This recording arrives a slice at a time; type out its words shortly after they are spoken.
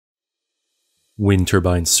Wind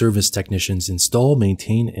turbine service technicians install,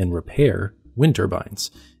 maintain, and repair wind turbines.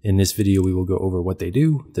 In this video, we will go over what they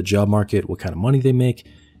do, the job market, what kind of money they make,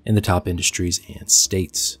 and the top industries and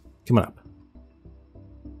states. Coming up.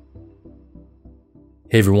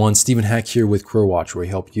 Hey everyone, Stephen Hack here with CareerWatch, where we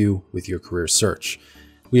help you with your career search.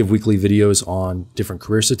 We have weekly videos on different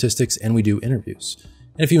career statistics, and we do interviews.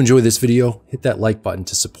 And if you enjoy this video, hit that like button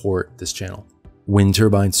to support this channel. Wind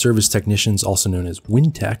turbine service technicians, also known as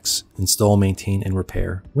windtechs, install, maintain, and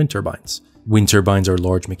repair wind turbines. Wind turbines are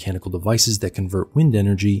large mechanical devices that convert wind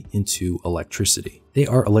energy into electricity. They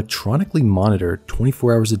are electronically monitored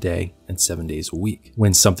 24 hours a day and 7 days a week.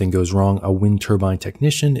 When something goes wrong, a wind turbine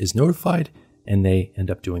technician is notified and they end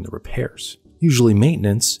up doing the repairs. Usually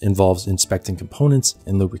maintenance involves inspecting components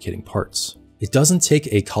and lubricating parts. It doesn't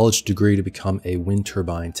take a college degree to become a wind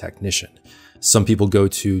turbine technician. Some people go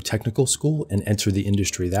to technical school and enter the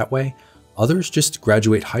industry that way. Others just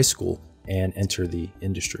graduate high school and enter the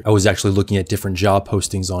industry. I was actually looking at different job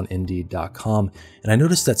postings on Indeed.com, and I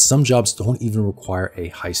noticed that some jobs don't even require a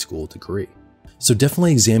high school degree. So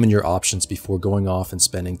definitely examine your options before going off and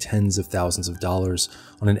spending tens of thousands of dollars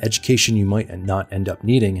on an education you might not end up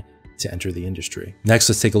needing to enter the industry. Next,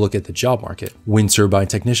 let's take a look at the job market. Wind turbine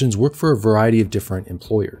technicians work for a variety of different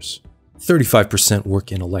employers. 35%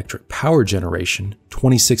 work in electric power generation,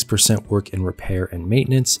 26% work in repair and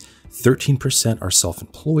maintenance, 13% are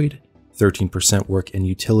self-employed, 13% work in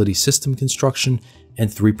utility system construction,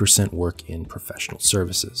 and 3% work in professional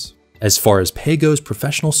services. As far as pay goes,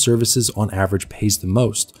 professional services on average pays the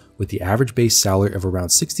most, with the average base salary of around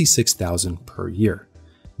 $66,000 per year.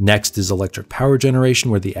 Next is electric power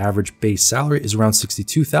generation, where the average base salary is around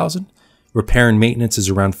 $62,000. Repair and maintenance is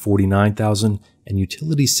around $49,000, and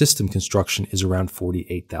utility system construction is around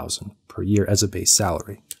 $48,000 per year as a base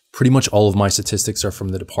salary. Pretty much all of my statistics are from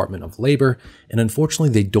the Department of Labor, and unfortunately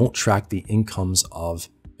they don't track the incomes of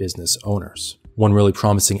business owners. One really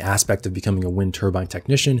promising aspect of becoming a wind turbine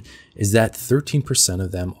technician is that 13%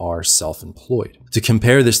 of them are self-employed. To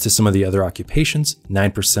compare this to some of the other occupations,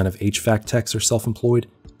 9% of HVAC techs are self-employed,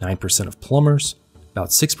 9% of plumbers, about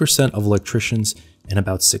 6% of electricians, and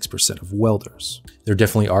about 6% of welders. There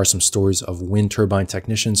definitely are some stories of wind turbine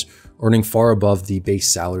technicians earning far above the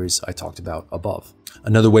base salaries I talked about above.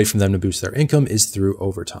 Another way for them to boost their income is through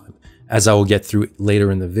overtime. As I will get through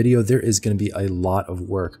later in the video, there is going to be a lot of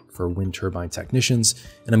work for wind turbine technicians,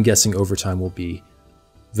 and I'm guessing overtime will be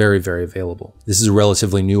very, very available. This is a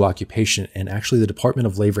relatively new occupation, and actually the Department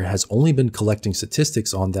of Labor has only been collecting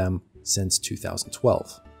statistics on them since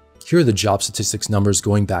 2012. Here are the job statistics numbers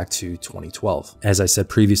going back to 2012. As I said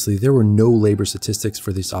previously, there were no labor statistics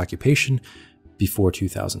for this occupation before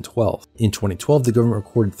 2012. In 2012, the government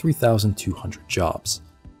recorded 3,200 jobs.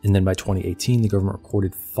 And then by 2018, the government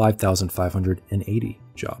recorded 5,580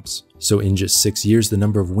 jobs. So in just 6 years, the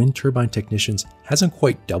number of wind turbine technicians hasn't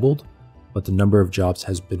quite doubled, but the number of jobs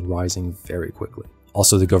has been rising very quickly.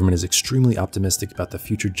 Also, the government is extremely optimistic about the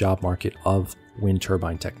future job market of wind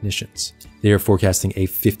turbine technicians. They are forecasting a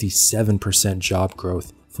 57% job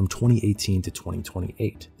growth from 2018 to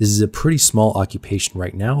 2028. This is a pretty small occupation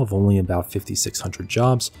right now of only about 5,600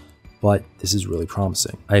 jobs, but this is really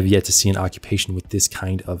promising. I have yet to see an occupation with this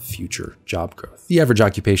kind of future job growth. The average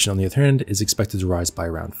occupation, on the other hand, is expected to rise by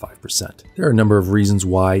around 5%. There are a number of reasons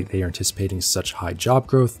why they are anticipating such high job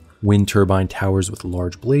growth. Wind turbine towers with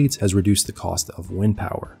large blades has reduced the cost of wind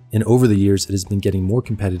power. And over the years, it has been getting more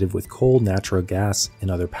competitive with coal, natural gas,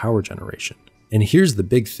 and other power generation. And here's the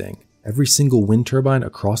big thing. Every single wind turbine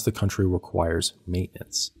across the country requires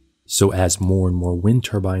maintenance. So as more and more wind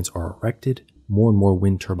turbines are erected, more and more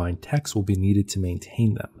wind turbine techs will be needed to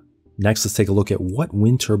maintain them. Next, let's take a look at what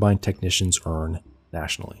wind turbine technicians earn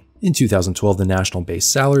nationally. In 2012, the national base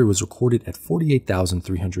salary was recorded at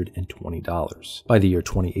 $48,320. By the year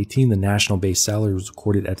 2018, the national base salary was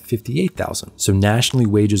recorded at $58,000. So nationally,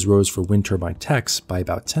 wages rose for wind turbine techs by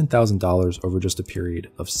about $10,000 over just a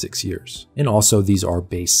period of 6 years. And also, these are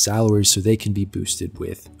base salaries, so they can be boosted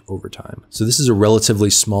with overtime. So this is a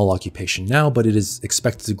relatively small occupation now, but it is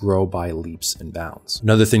expected to grow by leaps and bounds.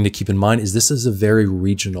 Another thing to keep in mind is this is a very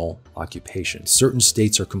regional occupation. Certain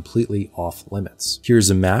states are completely off limits.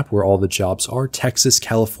 Here's a map where all the jobs are. Texas,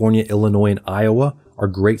 California, Illinois, and Iowa are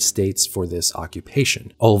great states for this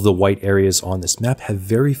occupation. All of the white areas on this map have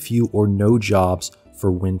very few or no jobs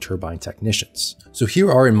for wind turbine technicians. So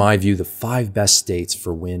here are, in my view, the 5 best states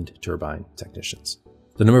for wind turbine technicians.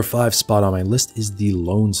 The number 5 spot on my list is the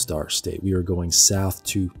Lone Star State. We are going south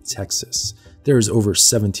to Texas. There is over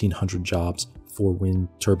 1,700 jobs for wind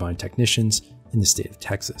turbine technicians in the state of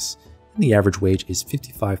Texas. And the average wage is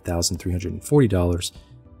 $55,340,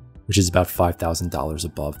 which is about $5,000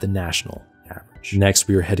 above the national average. average. Next,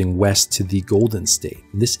 we are heading west to the Golden State.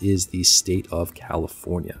 This is the state of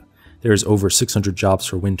California. There's over 600 jobs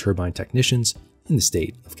for wind turbine technicians in the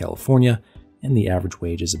state of California, and the average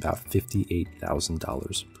wage is about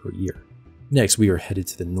 $58,000 per year. Next, we are headed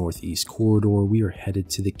to the Northeast Corridor. We are headed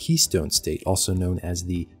to the Keystone State, also known as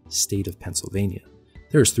the state of Pennsylvania.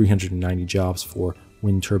 There's 390 jobs for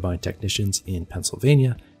wind turbine technicians in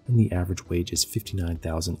Pennsylvania, and the average wage is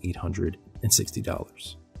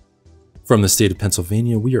 $59,860. From the state of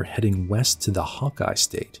Pennsylvania, we are heading west to the Hawkeye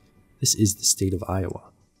State. This is the state of Iowa.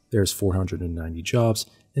 There's 490 jobs,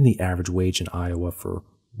 and the average wage in Iowa for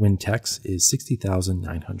windtechs is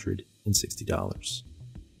 $60,960.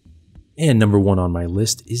 And number one on my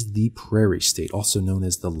list is the Prairie State, also known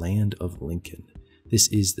as the Land of Lincoln. This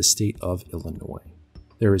is the state of Illinois.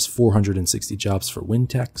 There is 460 jobs for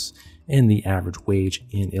windtechs, and the average wage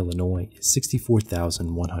in Illinois is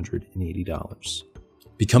 $64,180.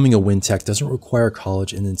 Becoming a windtech doesn't require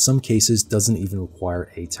college, and in some cases doesn't even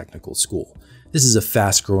require a technical school. This is a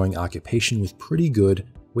fast-growing occupation with pretty good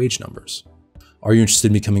wage numbers. Are you interested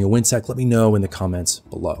in becoming a windtech? Let me know in the comments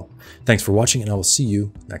below. Thanks for watching, and I will see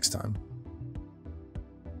you next time.